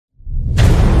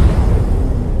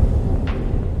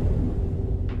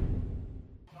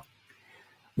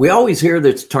We always hear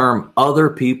this term, other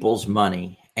people's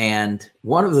money. And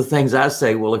one of the things I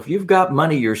say, well, if you've got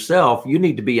money yourself, you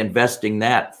need to be investing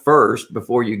that first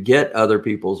before you get other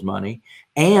people's money,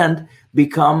 and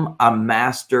become a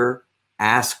master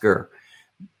asker.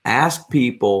 Ask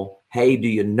people, hey, do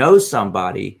you know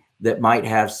somebody that might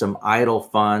have some idle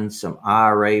funds, some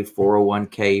IRA,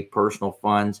 401k, personal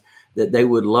funds that they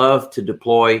would love to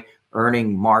deploy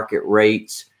earning market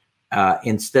rates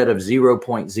instead of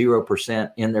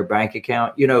 0.0% in their bank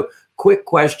account? Quick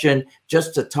question,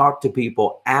 just to talk to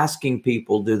people, asking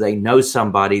people, do they know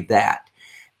somebody that?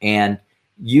 And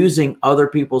using other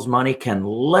people's money can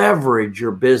leverage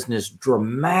your business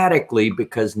dramatically,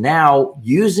 because now,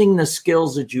 using the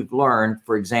skills that you've learned,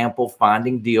 for example,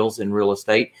 finding deals in real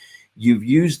estate, you've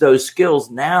used those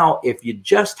skills. Now, if you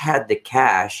just had the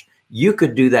cash, you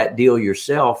could do that deal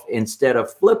yourself instead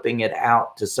of flipping it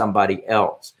out to somebody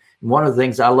else. One of the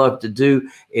things I love to do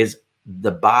is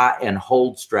the buy and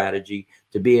hold strategy,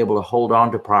 to be able to hold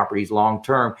on to properties long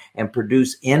term and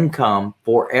produce income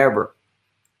forever.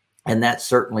 And that's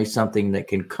certainly something that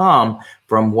can come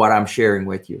from what I'm sharing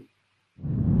with you.